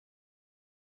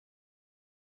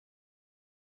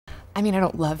I mean, I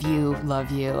don't love you.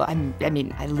 I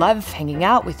mean, I love hanging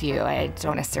out with you. I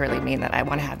don't necessarily mean that I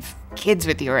want to have kids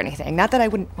with you or anything. Not that I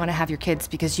wouldn't want to have your kids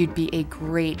because you'd be a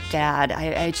great dad.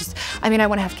 I mean, I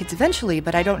want to have kids eventually,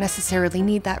 but I don't necessarily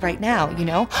need that right now, you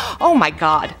know? Oh my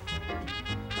God.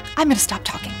 I'm gonna stop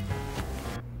talking.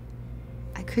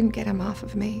 I couldn't get him off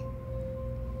of me.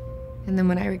 And then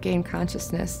when I regained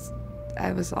consciousness,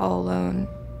 I was all alone.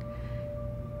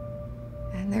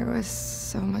 And there was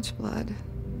so much blood.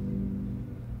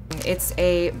 It's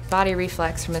a body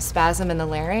reflex from a spasm in the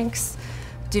larynx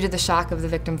due to the shock of the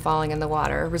victim falling in the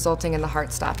water, resulting in the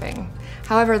heart stopping.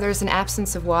 However, there's an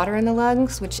absence of water in the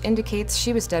lungs, which indicates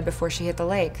she was dead before she hit the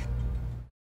lake.